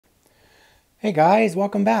Hey guys,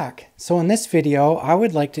 welcome back. So in this video, I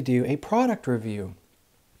would like to do a product review.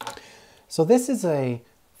 So this is a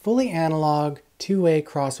fully analog two-way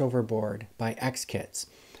crossover board by Xkitz.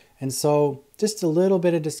 And so just a little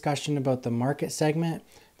bit of discussion about the market segment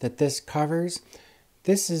that this covers.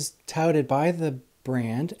 This is touted by the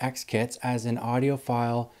brand Xkitz as an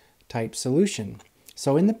audiophile type solution.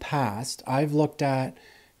 So in the past, I've looked at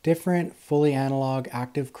different fully analog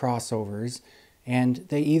active crossovers, and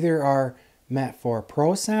they either are meant for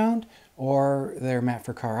pro sound or they're meant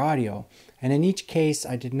for car audio. And in each case,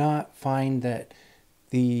 I did not find that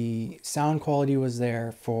the sound quality was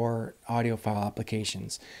there for audiophile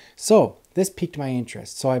applications. So this piqued my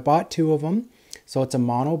interest. So I bought two of them. So it's a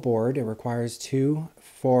mono board. It requires two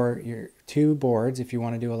for your two boards if you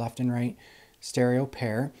want to do a left and right stereo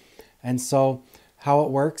pair. And so how it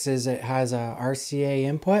works is it has a RCA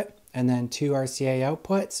input and then two RCA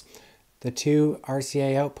outputs. The two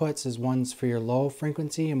RCA outputs is one's for your low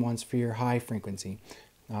frequency and one's for your high frequency.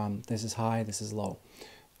 This is high, this is low.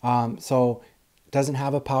 So it doesn't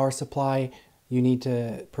have a power supply. You need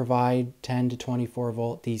to provide 10 to 24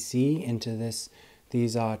 volt DC into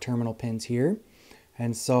these terminal pins here.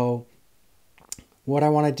 And so what I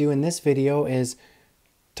want to do in this video is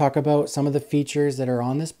talk about some of the features that are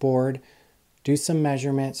on this board, do some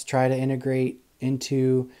measurements, try to integrate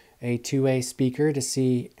into a two-way speaker to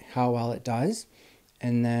see how well it does,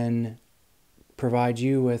 and then provide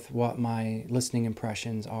you with what my listening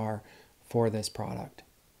impressions are for this product.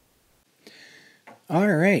 All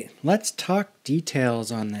right, let's talk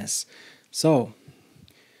details on this. So,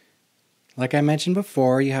 like I mentioned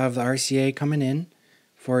before, you have the RCA coming in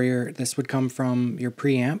for this would come from your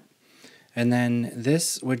preamp, and then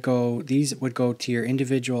these would go to your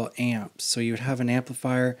individual amps. So you would have an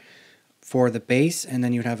amplifier for the bass, and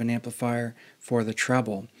then you'd have an amplifier for the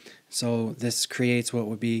treble. So this creates what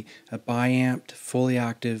would be a bi-amped, fully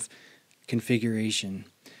active configuration.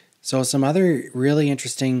 So some other really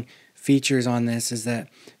interesting features on this is that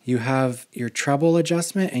you have your treble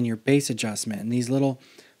adjustment and your bass adjustment. And these little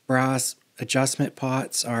brass adjustment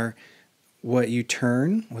pots are what you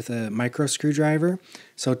turn with a micro screwdriver.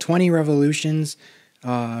 So 20 revolutions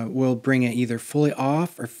will bring it either fully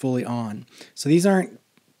off or fully on. So these aren't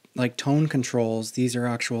like tone controls, these are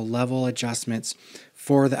actual level adjustments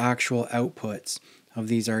for the actual outputs of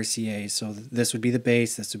these RCAs. So this would be the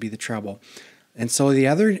bass, this would be the treble. And so the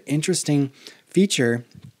other interesting feature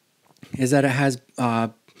is that it has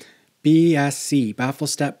BSC, baffle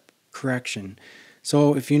step correction.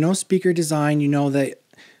 So if you know speaker design, you know that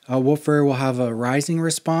a woofer will have a rising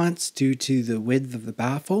response due to the width of the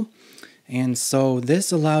baffle. And so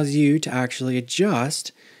this allows you to actually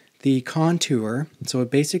adjust the contour. So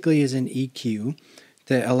it basically is an EQ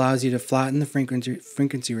that allows you to flatten the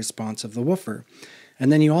frequency response of the woofer.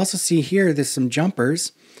 And then you also see here there's some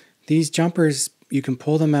jumpers. These jumpers, you can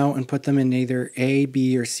pull them out and put them in either A,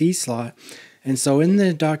 B, or C slot. And so in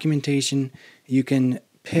the documentation, you can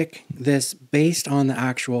pick this based on the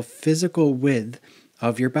actual physical width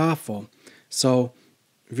of your baffle. So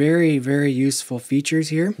very, very useful features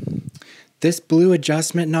here. This blue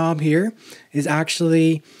adjustment knob here is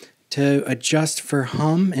actually to adjust for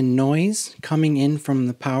hum and noise coming in from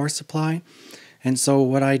the power supply. And so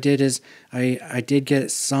what I did is I did get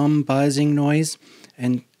some buzzing noise,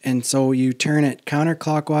 and so you turn it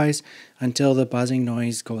counterclockwise until the buzzing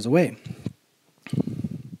noise goes away.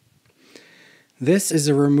 This is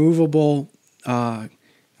a removable, oh,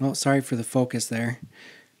 sorry for the focus there.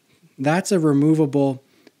 That's a removable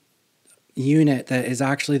unit that is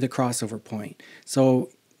actually the crossover point. So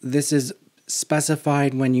this is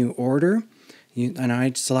specified when you order, and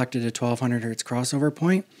I selected a 1200 hertz crossover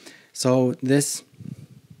point. So this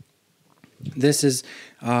is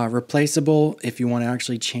replaceable if you want to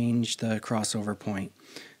actually change the crossover point.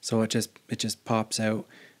 So it just pops out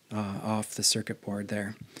off the circuit board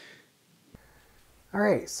there. All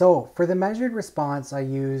right, so for the measured response, I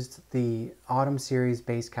used the Autumn Series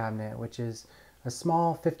bass cabinet, which is a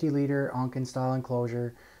small 50-liter Onken style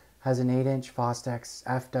enclosure, has an 8-inch Fostex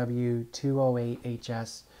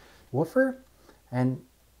FW208HS woofer. And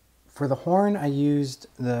for the horn, I used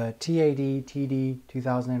the TAD TD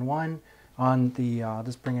 2001 on the, I'll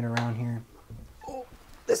just bring it around here. Oh,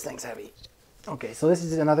 this thing's heavy. Okay, so this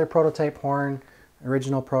is another prototype horn,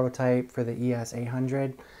 original prototype for the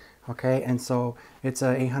ES800. Okay, and so it's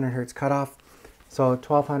a 800 hertz cutoff. So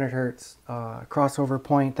 1200 hertz crossover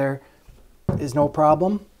point there is no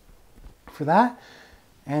problem for that.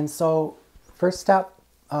 And so first step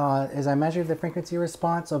is I measured the frequency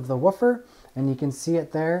response of the woofer, and you can see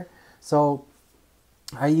it there. So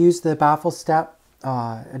I used the baffle step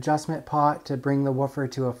adjustment pot to bring the woofer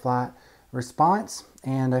to a flat response,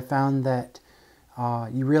 and I found that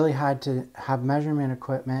you really had to have measurement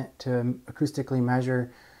equipment to acoustically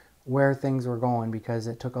measure where things were going, because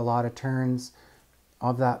it took a lot of turns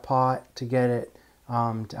of that pot to get it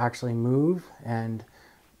to actually move. And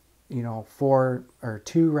you know, 4 or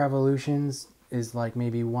 2 revolutions is like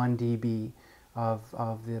maybe 1 dB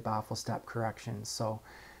of the baffle step correction. So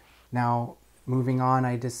now moving on,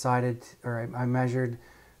 I decided, or I measured,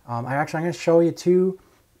 I'm going to show you 2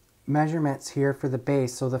 measurements here for the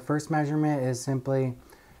bass. So the first measurement is simply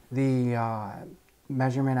the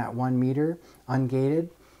measurement at 1 meter ungated,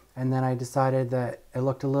 and then I decided that it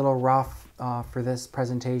looked a little rough for this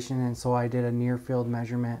presentation, and so I did a near field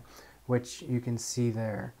measurement, which you can see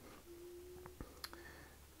there.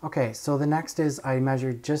 Okay, so the next is I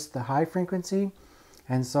measured just the high frequency,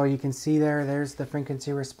 and so you can see there's the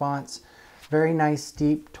frequency response. Very nice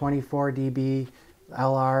steep 24 dB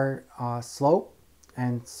LR slope,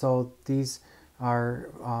 and so these are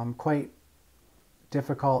quite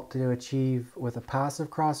difficult to achieve with a passive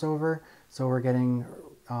crossover, so we're getting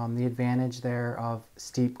the advantage there of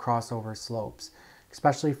steep crossover slopes.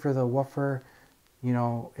 Especially for the woofer, you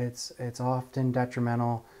know, it's often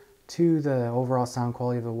detrimental to the overall sound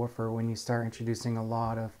quality of the woofer when you start introducing a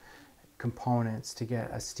lot of components to get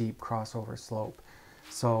a steep crossover slope.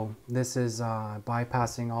 So this is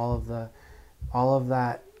bypassing all of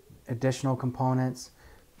that additional components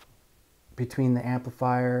between the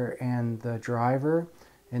amplifier and the driver.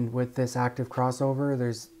 And with this active crossover,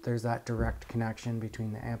 there's that direct connection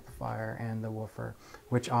between the amplifier and the woofer,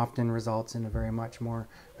 which often results in a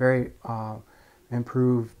very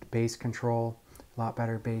improved bass control, a lot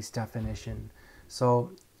better bass definition.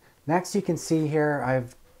 So next, you can see here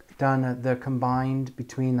I've done the combined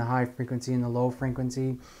between the high frequency and the low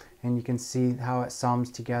frequency, and you can see how it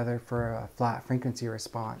sums together for a flat frequency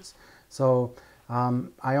response. So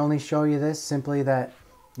I only show you this simply that,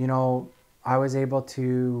 you know, I was able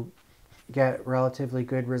to get relatively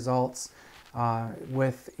good results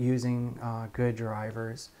with using good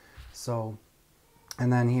drivers. So,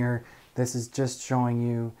 and then here, this is just showing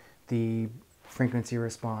you the frequency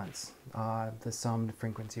response, the summed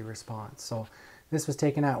frequency response. So this was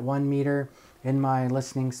taken at 1 meter. In my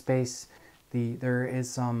listening space, there is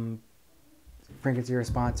some frequency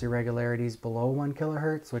response irregularities below 1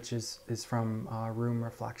 kilohertz, which is from room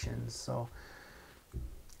reflections. So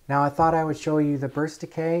now I thought I would show you the burst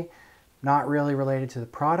decay, not really related to the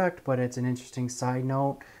product, but it's an interesting side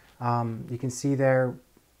note. You can see there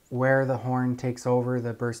where the horn takes over,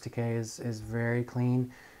 the burst decay is very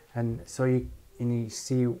clean. And so you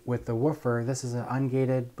see with the woofer, this is an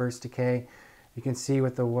ungated burst decay. You can see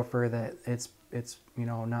with the woofer that it's you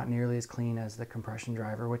know, not nearly as clean as the compression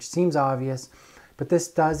driver, which seems obvious, but this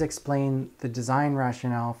does explain the design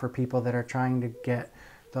rationale for people that are trying to get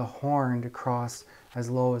the horn to cross as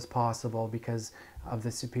low as possible because of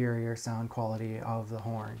the superior sound quality of the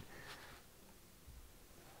horn.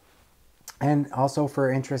 And also, for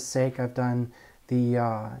interest's sake, I've done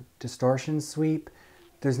the distortion sweep.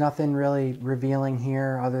 There's nothing really revealing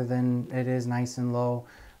here other than it is nice and low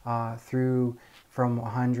through from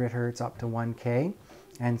 100 hertz up to 1K,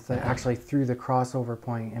 and actually through the crossover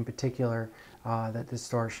point in particular, that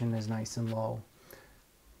distortion is nice and low.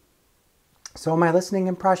 So my listening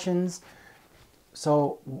impressions.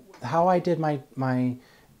 So how I did my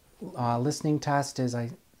listening test is I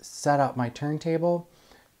set up my turntable,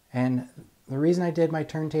 and the reason I did my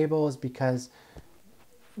turntable is because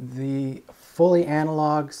the fully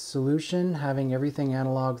analog solution, having everything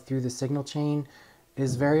analog through the signal chain,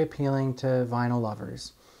 is very appealing to vinyl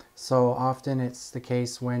lovers. So often it's the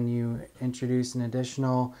case when you introduce an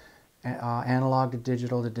additional analog to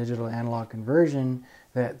digital analog conversion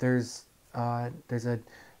that there's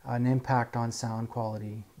an impact on sound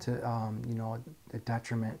quality, to you know, a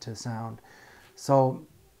detriment to sound. So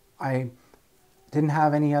I didn't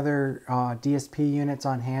have any other DSP units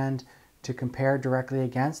on hand to compare directly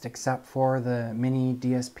against, except for the mini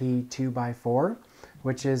DSP 2x4,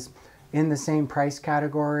 which is in the same price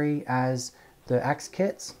category as the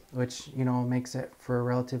Xkitz, which, you know, makes it for a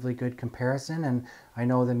relatively good comparison. And I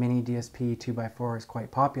know the mini DSP 2x4 is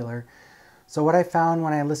quite popular. So what I found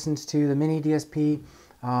when I listened to the mini DSP,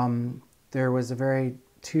 there was a very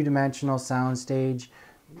two-dimensional sound stage.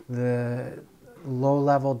 The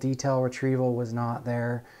low-level detail retrieval was not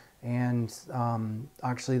there, and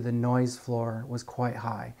actually the noise floor was quite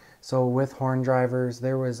high. So with horn drivers,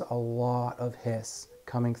 there was a lot of hiss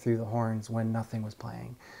coming through the horns when nothing was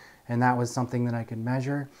playing. And that was something that I could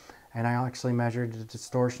measure. And I actually measured the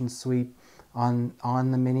distortion sweep on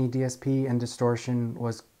the mini DSP, and distortion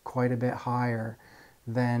was quite a bit higher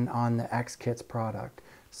than on the Xkitz product.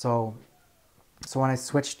 So So when I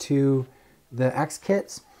switched to the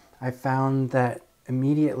Xkitz, I found that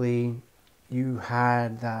immediately you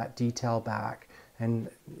had that detail back. And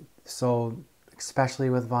so especially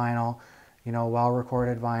with vinyl, you know, well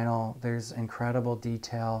recorded vinyl, there's incredible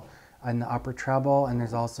detail in the upper treble, and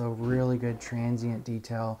there's also really good transient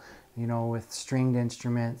detail, you know, with stringed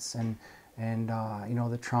instruments, and you know,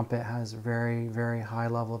 the trumpet has very, very high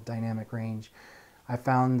level of dynamic range. I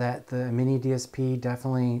found that the mini DSP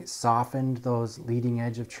definitely softened those leading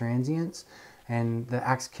edge of transients, and the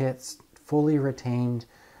Xkitz fully retained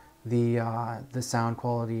the sound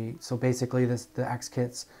quality. So basically the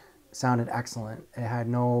Xkitz sounded excellent. It had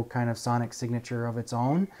no kind of sonic signature of its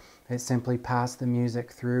own. It simply passed the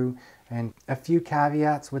music through. And a few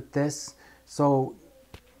caveats with this: so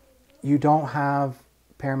you don't have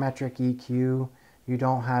parametric EQ, you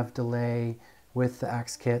don't have delay with the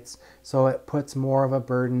Xkitz, so it puts more of a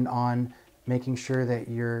burden on making sure that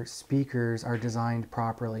your speakers are designed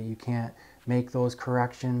properly. You can't make those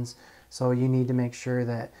corrections, so you need to make sure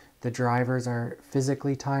that the drivers are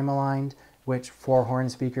physically time aligned, which for horn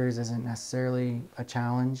speakers isn't necessarily a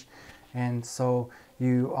challenge. And so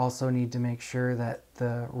you also need to make sure that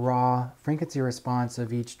the raw frequency response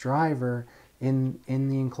of each driver in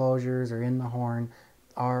the enclosures or in the horn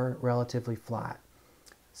are relatively flat.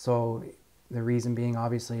 So the reason being,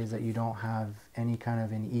 obviously, is that you don't have any kind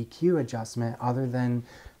of an EQ adjustment other than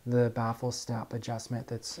the baffle step adjustment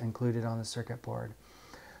that's included on the circuit board.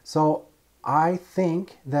 So I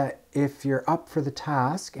think that if you're up for the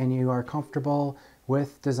task and you are comfortable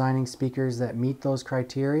with designing speakers that meet those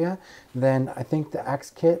criteria, then I think the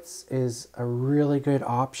Xkitz is a really good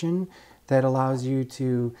option that allows you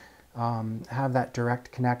to have that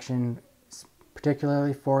direct connection,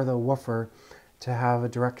 particularly for the woofer, to have a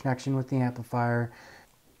direct connection with the amplifier.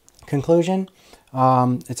 Conclusion,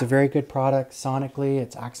 it's a very good product. Sonically,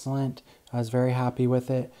 it's excellent. I was very happy with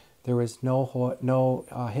it. There was no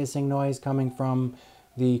hissing noise coming from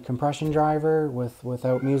the compression driver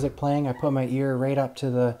without music playing. I put my ear right up to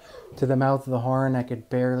the mouth of the horn. I could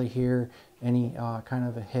barely hear any kind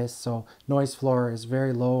of a hiss. So noise floor is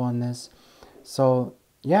very low on this. So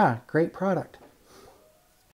yeah, great product.